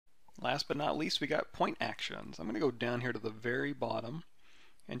Last but not least, we got point actions. I'm going to go down here to the very bottom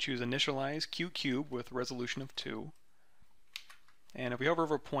and choose initialize Q cube with resolution of 2. And if we hover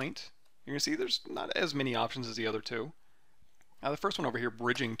over a point, you're going to see there's not as many options as the other two. Now the first one over here,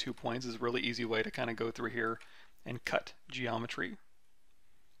 bridging 2 points, is a really easy way to kind of go through here and cut geometry.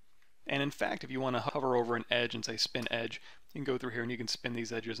 And in fact, if you want to hover over an edge and say spin edge, you can go through here and you can spin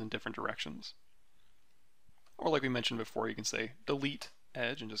these edges in different directions. Or like we mentioned before, you can say delete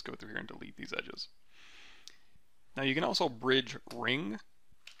edge and just go through here and delete these edges. Now you can also bridge ring,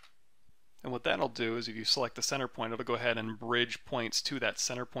 and what that'll do is if you select the center point, it'll go ahead and bridge points to that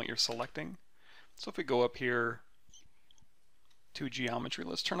center point you're selecting. So if we go up here to geometry,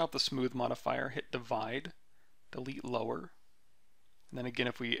 let's turn off the smooth modifier, hit divide, delete lower, and then again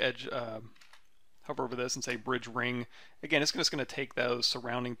if we hover over this and say bridge ring, again it's just going to take those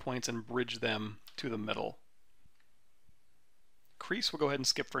surrounding points and bridge them to the middle. Crease we'll go ahead and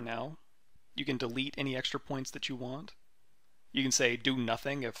skip for now. You can delete any extra points that you want. You can say do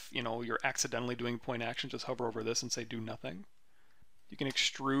nothing if you're accidentally doing point action, just hover over this and say do nothing. You can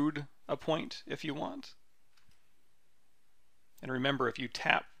extrude a point if you want. And remember, if you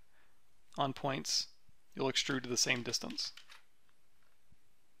tap on points, you'll extrude to the same distance.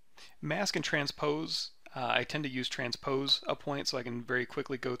 Mask and transpose. I tend to use transpose a point so I can very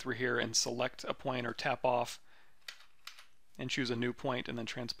quickly go through here and select a point or tap off and choose a new point and then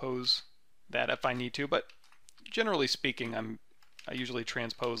transpose that if I need to. But generally speaking, I usually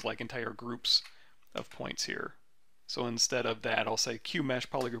transpose like entire groups of points here. So instead of that, I'll say Q mesh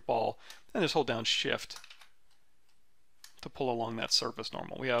polygroup all and just hold down shift to pull along that surface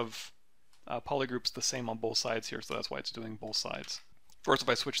normal. We have polygroups the same on both sides here, so that's why it's doing both sides. Of course, if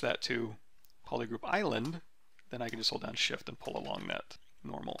I switch that to polygroup island, then I can just hold down shift and pull along that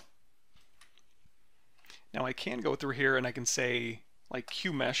normal. Now I can go through here and I can say like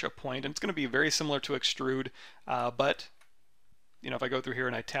Q mesh a point, and it's going to be very similar to extrude, but if I go through here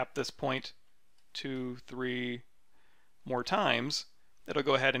and I tap this point 2, 3 more times, it'll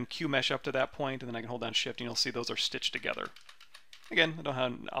go ahead and Q mesh up to that point, and then I can hold down shift and you'll see those are stitched together. Again, I don't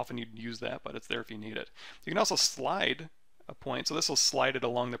know how often you'd use that, but it's there if you need it. You can also slide a point, so this will slide it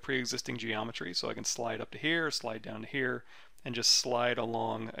along the pre-existing geometry, so I can slide up to here, slide down to here, and just slide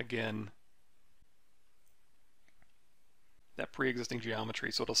along again that pre-existing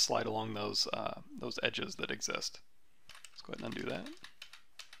geometry, so it'll slide along those edges that exist. Let's go ahead and undo that.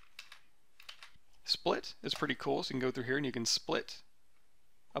 Split is pretty cool, so you can go through here and you can split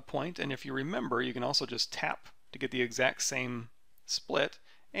a point, and if you remember, you can also just tap to get the exact same split,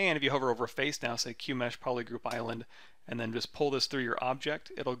 and if you hover over a face now, say Q mesh polygroup island, and then just pull this through your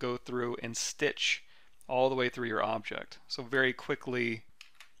object, it'll go through and stitch all the way through your object. So very quickly,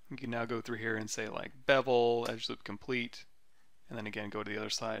 you can now go through here and say like bevel, edge loop complete, and then again go to the other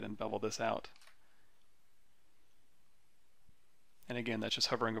side and bevel this out. And again, that's just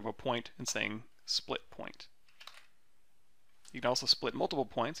hovering over a point and saying split point. You can also split multiple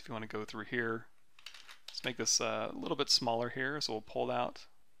points if you want to go through here. Let's make this a little bit smaller here, so we'll pull out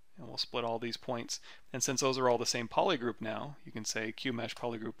and we'll split all these points. And since those are all the same polygroup now, you can say Q mesh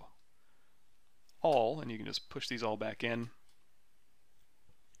polygroup all, and you can just push these all back in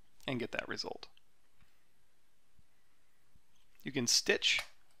and get that result. You can stitch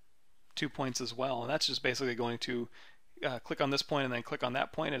 2 points as well, and that's just basically going to click on this point and then click on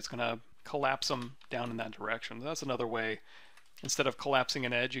that point, and it's going to collapse them down in that direction. That's another way. Instead of collapsing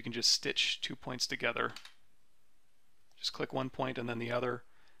an edge, you can just stitch 2 points together. Just click one point and then the other,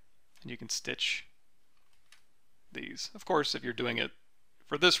 and you can stitch these. Of course, if you're doing it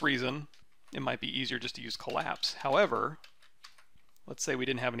for this reason, it might be easier just to use collapse. However, let's say we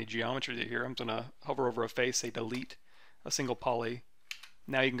didn't have any geometry here. I'm going to hover over a face, say delete a single poly.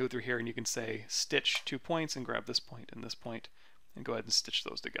 Now you can go through here and you can say stitch 2 points and grab this point and go ahead and stitch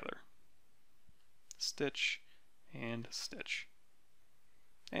those together. Stitch and stitch.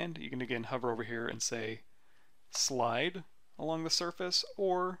 And you can again hover over here and say slide along the surface,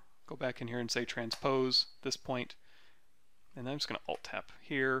 or go back in here and say transpose this point, and then I'm just going to alt tap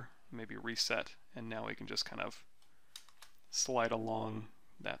here, maybe reset, and now we can just kind of slide along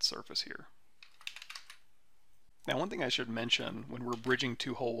that surface here. Now one thing I should mention when we're bridging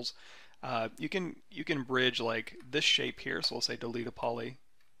 2 holes, you can bridge like this shape here, so we'll say delete a poly,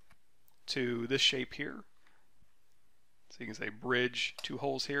 to this shape here. So you can say bridge 2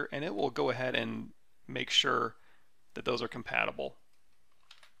 holes here, and it will go ahead and make sure that those are compatible.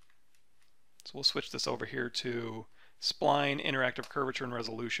 So we'll switch this over here to spline, interactive curvature, and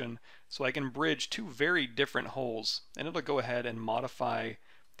resolution, so I can bridge 2 very different holes, and it'll go ahead and modify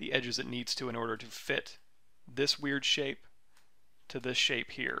the edges it needs to in order to fit this weird shape to this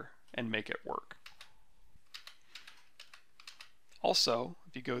shape here. and make it work. Also,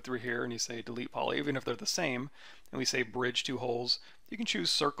 if you go through here and you say delete poly, even if they're the same, and we say bridge two holes, you can choose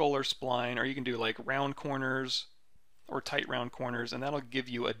circle or spline, or you can do like round corners or tight round corners, and that'll give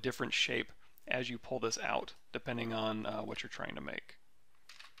you a different shape as you pull this out, depending on what you're trying to make.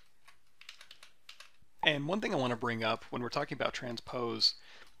 And one thing I want to bring up when we're talking about transpose,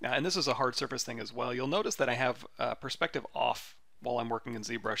 and this is a hard surface thing as well, you'll notice that I have perspective off while I'm working in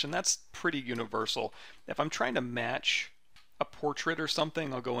ZBrush, and that's pretty universal. If I'm trying to match a portrait or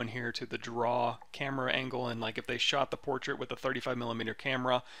something, I'll go in here to the draw camera angle, and like if they shot the portrait with a 35mm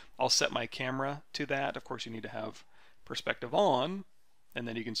camera, I'll set my camera to that. Of course you need to have perspective on, and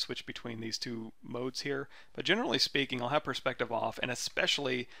then you can switch between these two modes here. But generally speaking, I'll have perspective off, and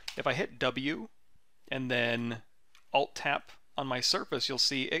especially if I hit W and then Alt tap on my surface, you'll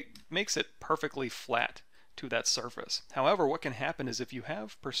see it makes it perfectly flat to that surface. However, what can happen is if you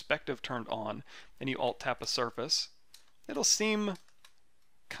have perspective turned on and you Alt tap a surface, it'll seem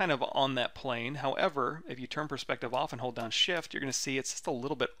kind of on that plane. However, if you turn perspective off and hold down Shift, you're going to see it's just a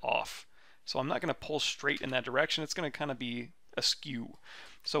little bit off. So I'm not going to pull straight in that direction. It's going to kind of be askew.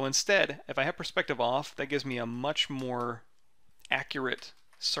 So instead, if I have perspective off, that gives me a much more accurate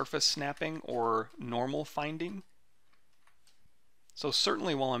surface snapping or normal finding. So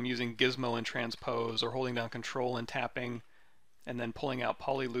certainly while I'm using gizmo and transpose, or holding down Control and tapping and then pulling out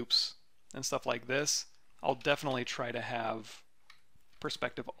poly loops and stuff like this, I'll definitely try to have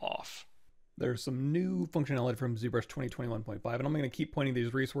perspective off. There's some new functionality from ZBrush 2021.5, and I'm going to keep pointing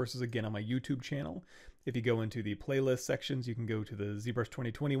these resources again on my YouTube channel. If you go into the playlist sections, you can go to the ZBrush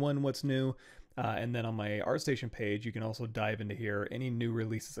 2021 What's New, and then on my ArtStation page, you can also dive into here. Any new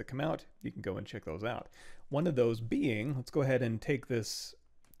releases that come out, you can go and check those out. One of those being, let's go ahead and take this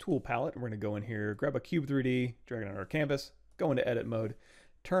tool palette, and we're going to go in here, grab a Cube 3D, drag it on our canvas, go into edit mode,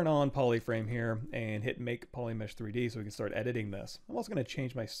 turn on polyframe here, and hit make polymesh 3D so we can start editing this. I'm also going to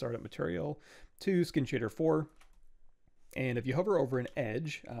change my startup material to Skin Shader 4. And if you hover over an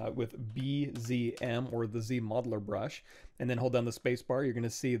edge with BZM or the ZModeler brush, and then hold down the space bar, you're going to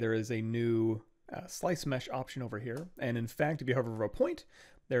see there is a new slice mesh option over here. And in fact, if you hover over a point,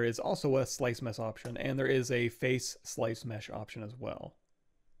 there is also a slice mesh option, and there is a face slice mesh option as well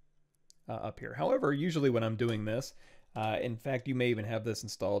up here. However, usually when I'm doing this, in fact, you may even have this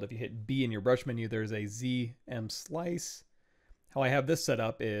installed. If you hit B in your brush menu, there's a ZM slice. How I have this set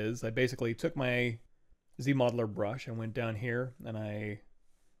up is I basically took my ZModeler brush and went down here and I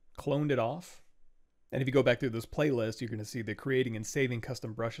cloned it off. And if you go back through this playlist, you're going to see the creating and saving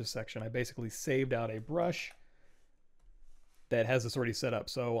custom brushes section. I basically saved out a brush that has this already set up.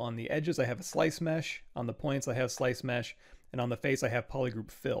 So on the edges, I have a slice mesh. On the points, I have slice mesh. And on the face, I have polygroup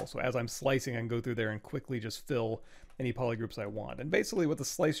fill. So as I'm slicing, I can go through there and quickly just fill any polygroups I want. And basically what the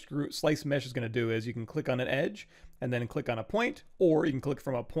slice mesh is going to do is you can click on an edge and then click on a point, or you can click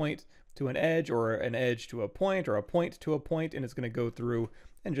from a point to an edge, or an edge to a point, or a point to a point, and it's going to go through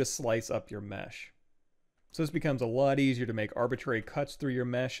and just slice up your mesh. So this becomes a lot easier to make arbitrary cuts through your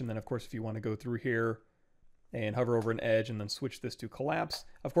mesh. And then of course, if you want to go through here and hover over an edge and then switch this to collapse.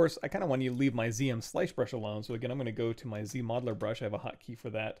 Of course, I kind of want you to leave my ZM slice brush alone. So again, I'm going to go to my ZModeler brush. I have a hotkey for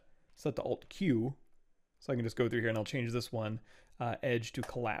that, set to Alt Q. So I can just go through here and I'll change this one edge to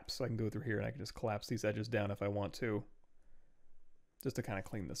collapse. So I can go through here and I can just collapse these edges down if I want to, just to kind of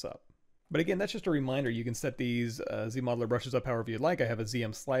clean this up. But again, that's just a reminder. You can set these ZModeler brushes up however you'd like. I have a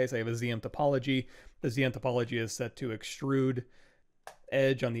ZM slice, I have a ZM topology. The ZM topology is set to extrude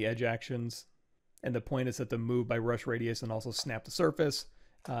edge on the edge actions, and the point is set to move by brush radius and also snap the surface,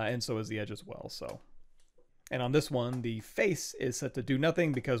 and so is the edge as well. So, and on this one, the face is set to do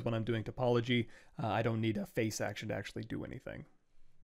nothing because when I'm doing topology, I don't need a face action to actually do anything.